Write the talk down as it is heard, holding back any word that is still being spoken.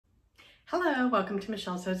Hello, welcome to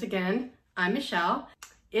Michelle Sews Again. I'm Michelle.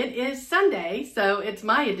 It is Sunday, so it's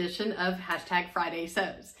my edition of #Friday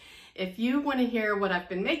Sews. If you want to hear what I've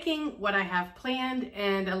been making, what I have planned,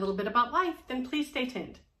 and a little bit about life, then please stay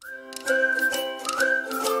tuned.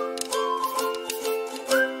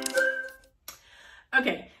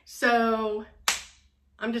 Okay, so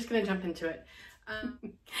I'm just going to jump into it.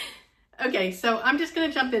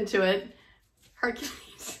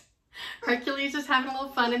 Hercules is having a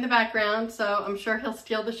little fun in the background, so I'm sure he'll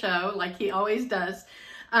steal the show like he always does.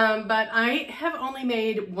 But I have only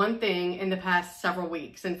made one thing in the past several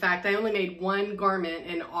weeks. In fact, I only made one garment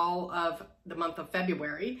in all of the month of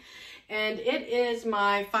February, and it is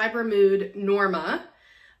my Fiber Mood Norma.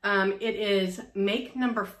 It is make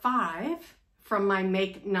number 5 from my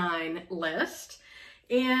make 9 list,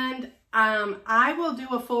 and I will do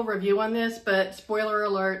a full review on this, but spoiler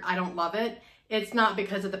alert, I don't love it. It's not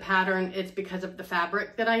because of the pattern, it's because of the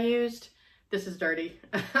fabric that I used. This is dirty.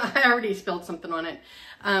 I already spilled something on it.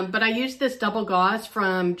 But I used this double gauze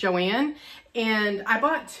from Joann, and I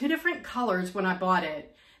bought 2 different colors when I bought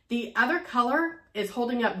it. The other color is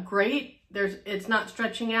holding up great. It's not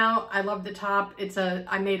stretching out. I love the top.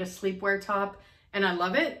 I made a sleepwear top, and I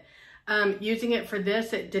love it. Using it for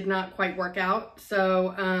this, it did not quite work out.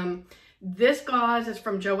 So this gauze is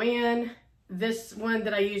from Joann. This one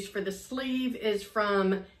that I used for the sleeve is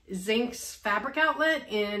from Zink's Fabric Outlet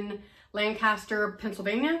in Lancaster,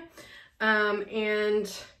 Pennsylvania.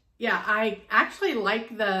 And yeah, I actually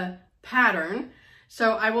like the pattern,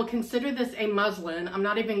 so I will consider this a muslin. I'm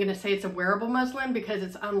not even gonna say it's a wearable muslin because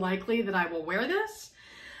it's unlikely that I will wear this.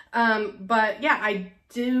 But yeah, I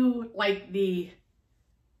do like the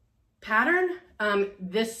pattern.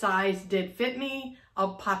 This size did fit me.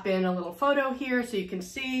 I'll pop in a little photo here so you can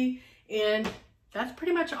see. And that's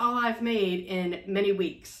pretty much all I've made in many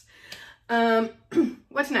weeks.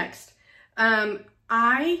 What's next?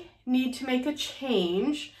 I need to make a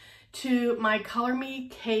change to my Color Me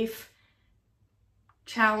Cafe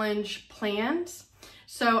challenge plans.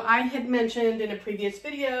 So I had mentioned in a previous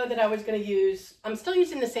video that I was going to use, I'm still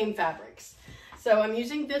using the same fabrics. So I'm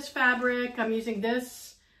using this fabric, I'm using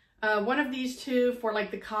this, one of these 2 for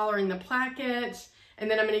like the collar and the placket,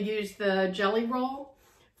 and then I'm going to use the jelly roll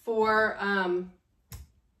for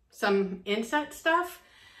some inset stuff,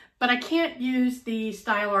 but I can't use the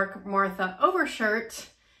Style Arc Martha overshirt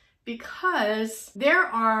because there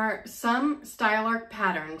are some Style Arc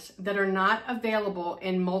patterns that are not available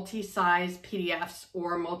in multi-size PDFs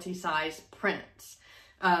or multi-size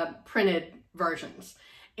printed versions.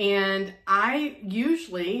 And I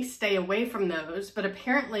usually stay away from those, but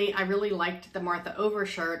apparently I really liked the Martha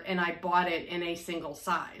overshirt and I bought it in a single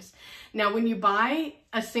size. Now, when you buy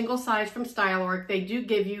a single size from Style Arc, they do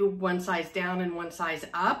give you one size down and one size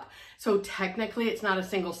up. So technically it's not a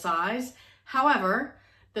single size. However,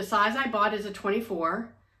 the size I bought is a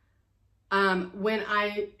 24.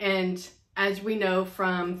 And as we know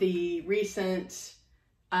from the recent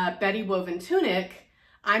Betty woven tunic,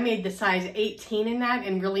 I made the size 18 in that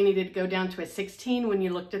and really needed to go down to a 16 when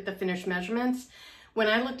you looked at the finished measurements. When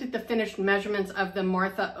I looked at the finished measurements of the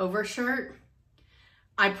Martha overshirt,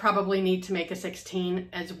 I probably need to make a 16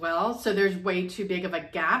 as well. So there's way too big of a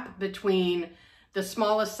gap between the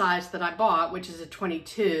smallest size that I bought, which is a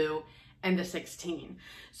 22, and the 16.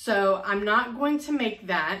 So I'm not going to make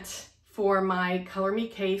that for my Color Me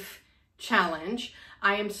Cafe challenge.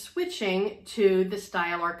 I am switching to the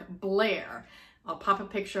Style Arc Blair. I'll pop a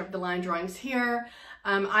picture of the line drawings here.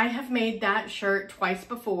 I have made that shirt twice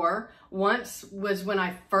before. Once was when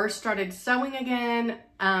I first started sewing again.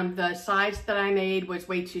 The size that I made was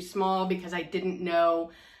way too small because I didn't know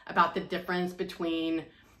about the difference between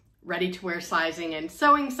ready-to-wear sizing and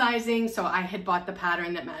sewing sizing. So I had bought the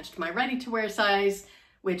pattern that matched my ready-to-wear size,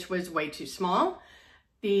 which was way too small.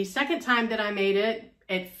 The second time that I made it,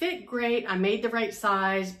 it fit great. I made the right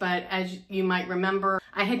size, but as you might remember,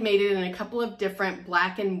 I had made it in a couple of different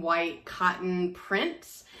black and white cotton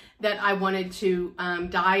prints that I wanted to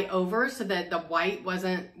dye over so that the white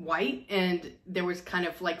wasn't white and there was kind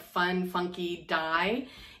of like fun, funky dye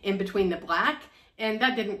in between the black. And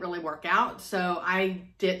that didn't really work out, so I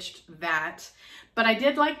ditched that. But I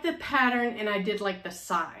did like the pattern and I did like the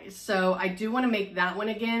size. So I do want to make that one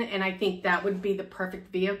again, and I think that would be the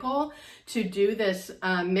perfect vehicle to do this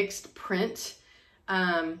mixed print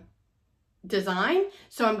design.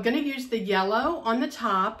 So I'm going to use the yellow on the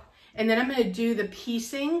top, and then I'm going to do the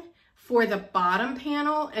piecing for the bottom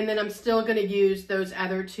panel, and then I'm still going to use those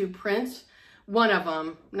other 2 prints, one of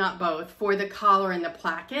them, not both, for the collar and the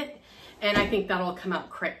placket. And I think that'll come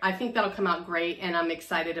out great. And I'm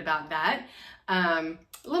excited about that. A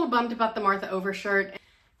little bummed about the Martha overshirt.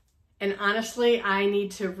 And honestly, I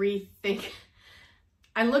need to rethink.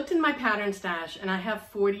 I looked in my pattern stash and I have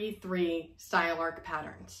 43 style arc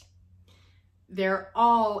patterns. They're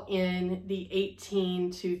all in the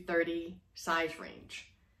 18 to 30 size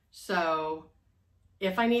range. So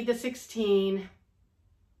if I need the 16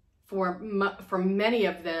 for many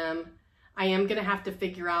of them, I am gonna have to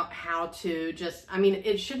figure out how to just, I mean,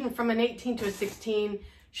 it shouldn't, from an 18 to a 16,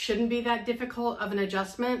 shouldn't be that difficult of an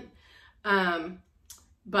adjustment.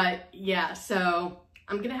 But yeah, so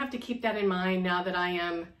I'm gonna have to keep that in mind now that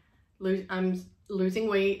I'm losing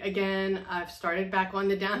weight again. I've started back on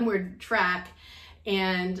the downward track,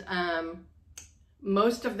 and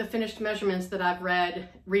most of the finished measurements that I've read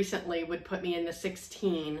recently would put me in the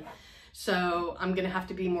 16. So I'm gonna have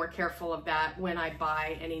to be more careful of that when I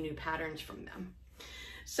buy any new patterns from them.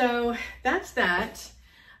 So that's that.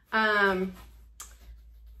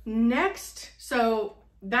 Next, so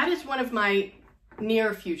that is one of my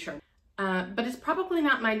near future, but it's probably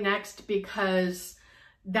not my next, because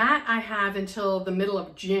that I have until the middle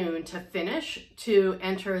of June to finish to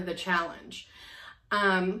enter the challenge.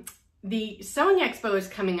 The Sewing Expo is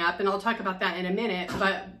coming up, and I'll talk about that in a minute,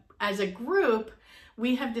 but as a group,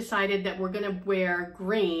 we have decided that we're gonna wear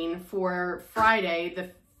green for Friday,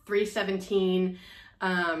 the 3/17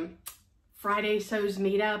 Friday Sews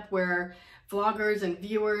meetup, where vloggers and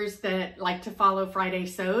viewers that like to follow Friday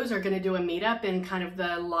Sews are going to do a meetup in kind of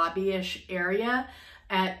the lobby-ish area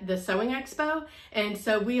at the Sewing Expo. And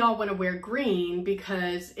so we all want to wear green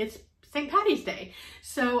because it's St. Patty's Day.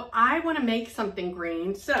 So I want to make something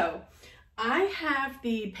green. So I have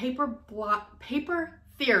the Paper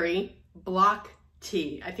Theory Block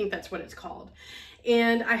Tee. I think that's what it's called.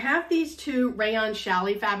 And I have these two rayon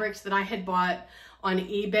challis fabrics that I had bought on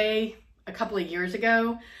eBay a couple of years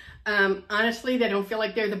ago. Honestly, they don't feel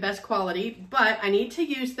like they're the best quality, but I need to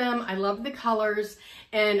use them. I love the colors,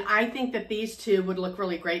 and I think that these two would look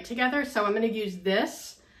really great together. So I'm going to use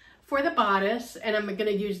this for the bodice, and I'm going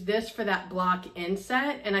to use this for that block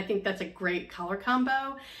inset, and I think that's a great color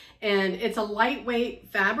combo. And it's a lightweight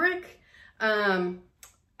fabric.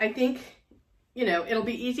 I think, you know, it'll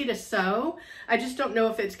be easy to sew. I just don't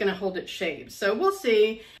know if it's going to hold its shape. So we'll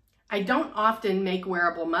see. I don't often make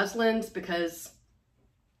wearable muslins because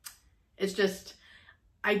it's just,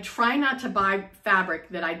 I try not to buy fabric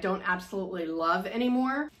that I don't absolutely love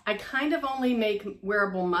anymore. I kind of only make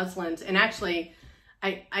wearable muslins, and actually,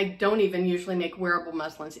 I don't even usually make wearable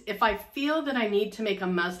muslins. If I feel that I need to make a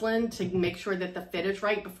muslin to make sure that the fit is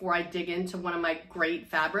right before I dig into one of my great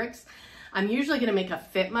fabrics, I'm usually gonna make a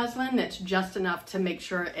fit muslin that's just enough to make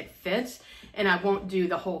sure it fits, and I won't do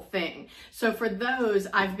the whole thing. So for those,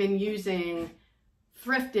 I've been using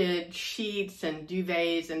thrifted sheets and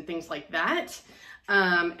duvets and things like that,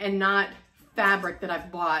 and not fabric that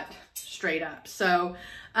I've bought straight up. So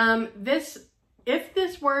if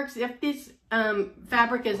this works, if this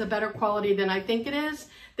fabric is a better quality than I think it is,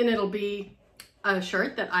 then it'll be a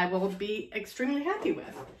shirt that I will be extremely happy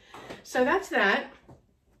with. So that's that.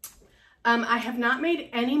 I have not made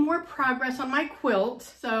any more progress on my quilt.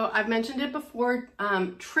 So I've mentioned it before.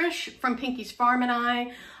 Trish from Pinky's Farm and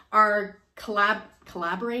I are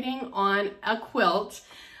collaborating on a quilt.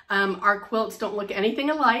 Our quilts don't look anything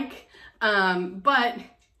alike, but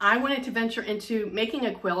I wanted to venture into making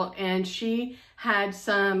a quilt, and she had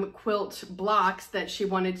some quilt blocks that she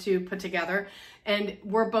wanted to put together, and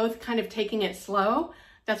we're both kind of taking it slow.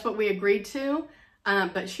 That's what we agreed to,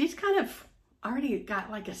 but she's kind of already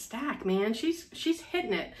got like a stack, man. She's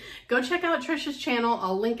hitting it. Go check out Trisha's channel.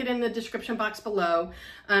 I'll link it in the description box below.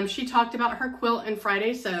 She talked about her quilt and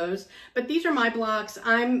Friday Sews, but these are my blocks.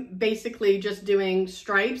 I'm basically just doing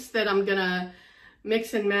stripes that I'm gonna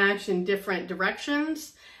mix and match in different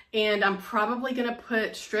directions, and I'm probably gonna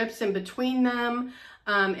put strips in between them,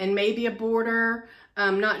 and maybe a border.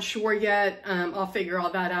 I'm not sure yet. I'll figure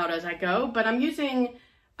all that out as I go, but I'm using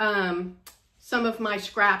some of my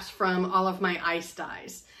scraps from all of my ice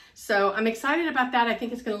dyes. So I'm excited about that. I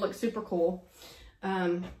think it's gonna look super cool,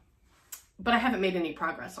 but I haven't made any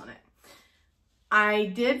progress on it. I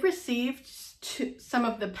did receive some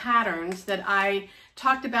of the patterns that I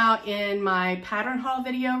talked about in my pattern haul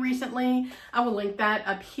video recently. I will link that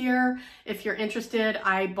up here if you're interested.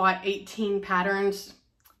 I bought 18 patterns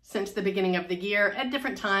since the beginning of the year at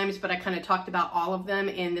different times, but I kind of talked about all of them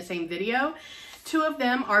in the same video. 2 of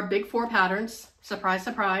them are Big 4 patterns. Surprise,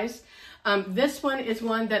 surprise. This one is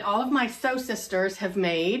one that all of my sew sisters have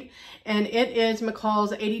made, and it is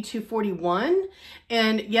McCall's 8241.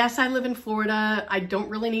 And yes, I live in Florida. I don't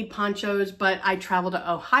really need ponchos, but I travel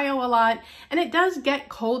to Ohio a lot, and it does get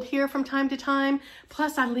cold here from time to time.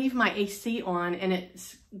 Plus, I leave my AC on, and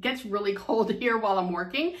it's gets really cold here while I'm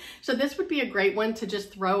working. So this would be a great one to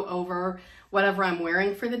just throw over whatever I'm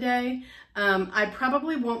wearing for the day. I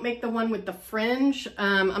probably won't make the one with the fringe.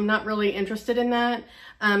 I'm not really interested in that.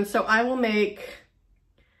 So I will make,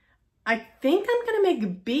 I think I'm gonna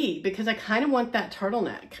make B because I kind of want that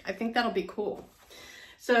turtleneck. I think that'll be cool.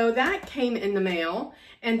 So that came in the mail.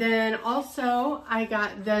 And then also I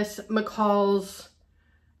got this McCall's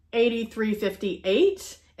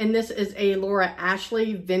 8358. And this is a Laura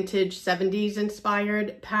Ashley vintage 70s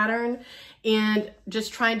inspired pattern. And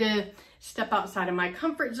just trying to step outside of my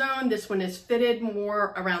comfort zone. This one is fitted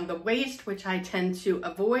more around the waist, which I tend to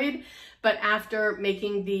avoid. But after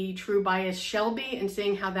making the True Bias Shelby and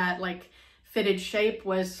seeing how that like fitted shape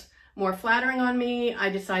was more flattering on me, I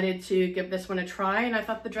decided to give this one a try, and I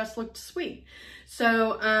thought the dress looked sweet.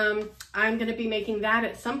 So I'm gonna be making that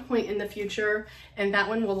at some point in the future, and that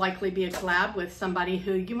one will likely be a collab with somebody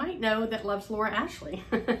who you might know that loves Laura Ashley.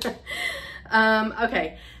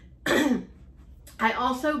 Okay. I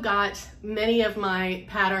also got many of my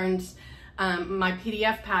patterns, my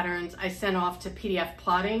PDF patterns, I sent off to PDF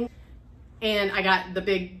Plotting, and I got the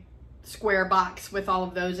big square box with all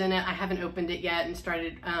of those in it. I haven't opened it yet and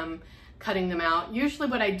started cutting them out. Usually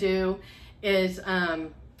what I do is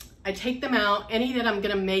I take them out. Any that I'm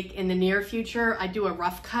gonna make in the near future, I do a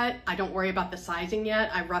rough cut. I don't worry about the sizing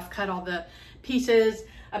yet. I rough cut all the pieces.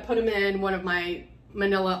 I put them in one of my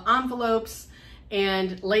manila envelopes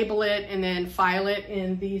and label it and then file it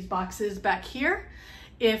in these boxes back here.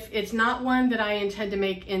 If it's not one that I intend to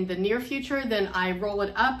make in the near future, then I roll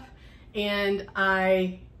it up and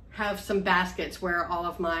I have some baskets where all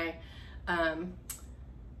of my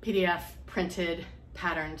PDF printed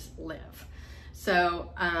patterns live. So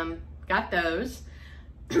got those.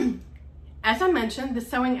 As I mentioned, the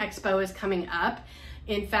Sewing Expo is coming up.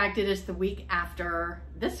 In fact, it is the week after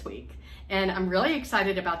this week, and I'm really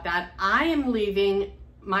excited about that. I am leaving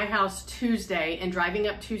my house Tuesday and driving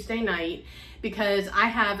up Tuesday night because I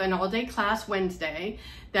have an all-day class Wednesday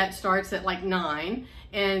that starts at like 9,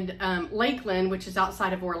 and Lakeland, which is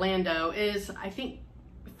outside of Orlando, is I think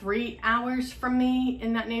 3 hours from me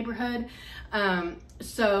in that neighborhood.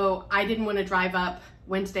 So I didn't want to drive up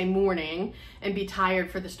Wednesday morning and be tired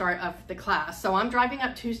for the start of the class. So I'm driving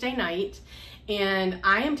up Tuesday night, and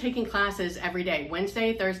I am taking classes every day,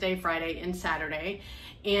 Wednesday, Thursday, Friday, and Saturday.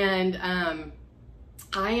 And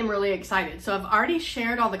I am really excited. So I've already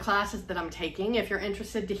shared all the classes that I'm taking. If you're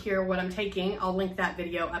interested to hear what I'm taking, I'll link that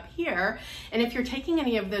video up here. And if you're taking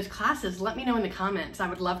any of those classes, let me know in the comments. I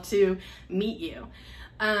would love to meet you.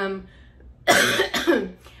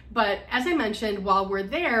 But as I mentioned, while we're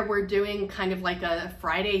there, we're doing kind of like a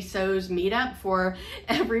Friday Sews meetup for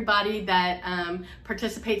everybody that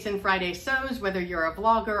participates in Friday Sews, whether you're a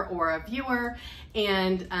vlogger or a viewer.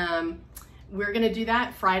 And we're gonna do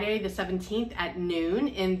that Friday the 17th at noon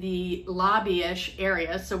in the lobby-ish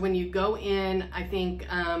area. So when you go in, I think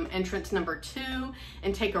entrance number 2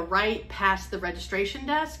 and take a right past the registration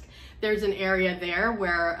desk, there's an area there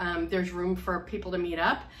where there's room for people to meet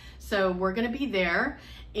up. So we're gonna be there,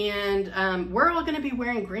 and we're all gonna be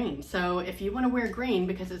wearing green. So if you wanna wear green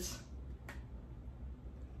because it's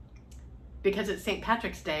St.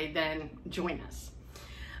 Patrick's Day, then join us.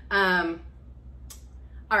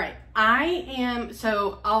 All right,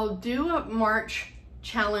 so I'll do a March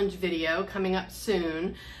challenge video coming up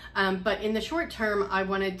soon. But in the short term, I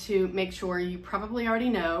wanted to make sure you probably already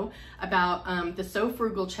know about the So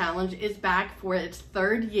Frugal Challenge is back for its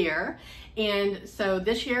 3rd year. And so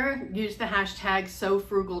this year, use the hashtag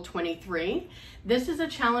SoFrugal23. This is a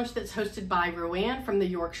challenge that's hosted by Roanne from the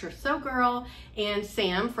Yorkshire Sew Girl and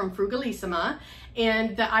Sam from Frugalissima.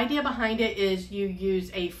 And the idea behind it is you use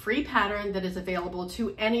a free pattern that is available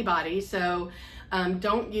to anybody. So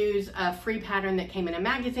don't use a free pattern that came in a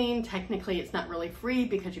magazine. Technically, it's not really free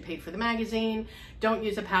because you paid for the magazine. Don't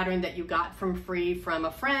use a pattern that you got from free from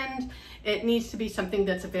a friend. It needs to be something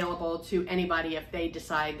that's available to anybody if they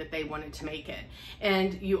decide that they wanted to make it.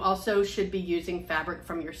 And you also should be using fabric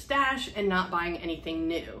from your stash and not buying anything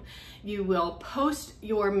new. You will post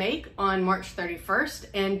your make on March 31st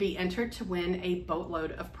and be entered to win a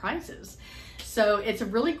boatload of prizes. So it's a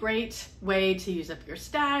really great way to use up your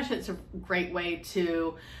stash. It's a great way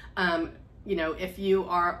to, you know, if you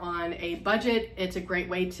are on a budget, it's a great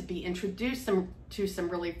way to be introduced to some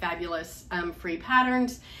really fabulous free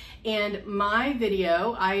patterns. And my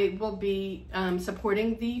video, I will be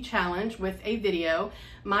supporting the challenge with a video.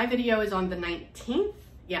 My video is on the 19th,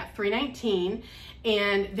 yeah, 3/19.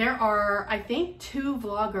 And there are, I think, 2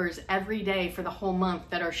 vloggers every day for the whole month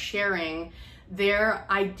that are sharing their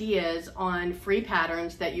ideas on free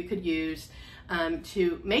patterns that you could use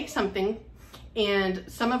to make something. And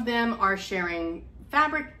some of them are sharing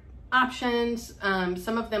fabric options.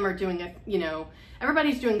 Some of them are doing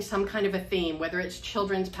everybody's doing some kind of a theme, whether it's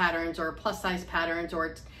children's patterns or plus size patterns, or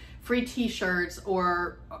it's free t-shirts,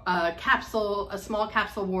 or a small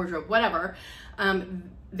capsule wardrobe, whatever.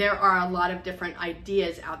 There are a lot of different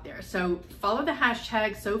ideas out there. So follow the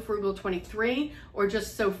hashtag SoFrugal23 or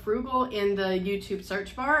just SoFrugal in the YouTube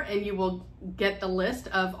search bar, and you will get the list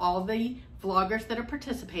of all the vloggers that are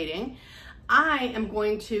participating. I am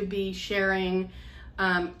going to be sharing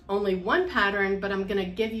only one pattern, but I'm gonna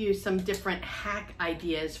give you some different hack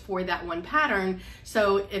ideas for that one pattern.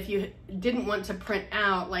 So if you didn't want to print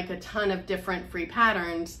out like a ton of different free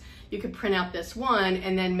patterns, you could print out this one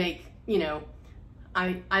and then make,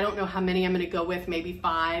 I don't know how many I'm gonna go with, maybe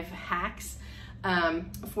 5 hacks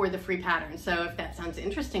for the free pattern. So if that sounds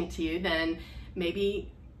interesting to you, then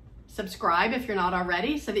maybe subscribe if you're not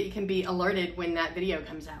already, so that you can be alerted when that video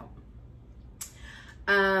comes out.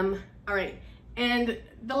 All right, and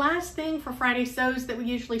the last thing for Friday Sews that we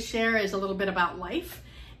usually share is a little bit about life.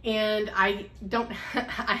 And I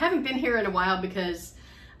haven't been here in a while because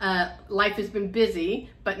life has been busy,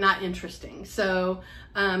 but not interesting. So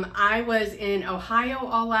I was in Ohio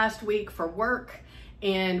all last week for work,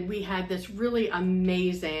 and we had this really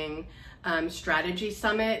amazing strategy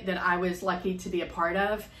summit that I was lucky to be a part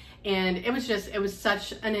of. And it was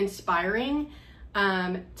such an inspiring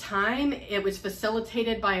time. It was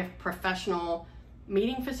facilitated by a professional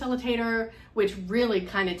meeting facilitator, which really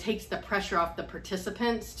kind of takes the pressure off the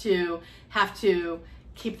participants to have to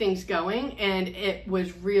keep things going. And it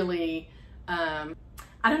was really, I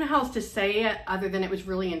don't know how else to say it other than it was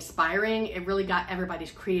really inspiring. It really got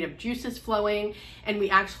everybody's creative juices flowing. And we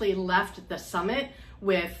actually left the summit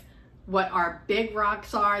with what our big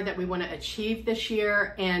rocks are that we want to achieve this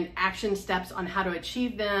year, and action steps on how to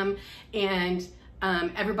achieve them. And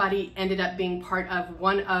everybody ended up being part of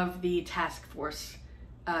one of the task force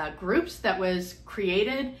groups that was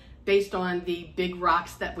created based on the big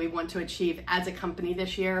rocks that we want to achieve as a company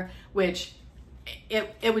this year, which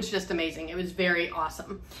it was just amazing. It was very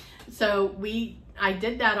awesome. So I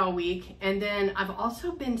did that all week, and then I've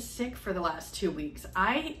also been sick for the last 2 weeks.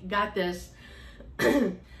 I got this,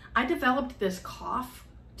 I developed this cough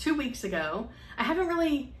 2 weeks ago. I haven't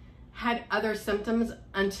really had other symptoms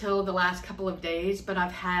until the last couple of days, but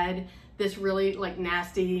I've had this really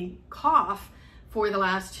nasty cough for the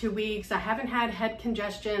last 2 weeks. I haven't had head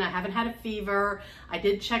congestion. I haven't had a fever. I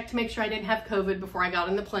did check to make sure I didn't have COVID before I got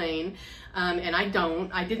on the plane. And I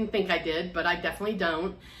don't. I didn't think I did, but I definitely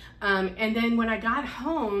don't. And then when I got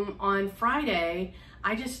home on Friday,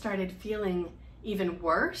 I just started feeling even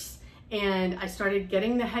worse. And I started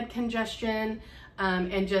getting the head congestion,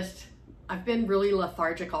 and I've been really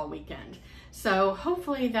lethargic all weekend. So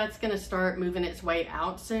hopefully that's gonna start moving its way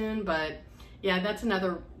out soon, but yeah, that's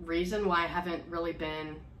another reason why I haven't really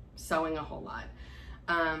been sewing a whole lot.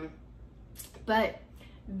 But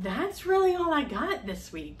that's really all I got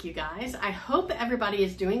this week, you guys. I hope everybody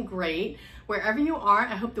is doing great. Wherever you are,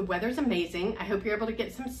 I hope the weather's amazing. I hope you're able to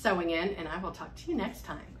get some sewing in, and I will talk to you next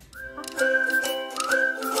time. Bye.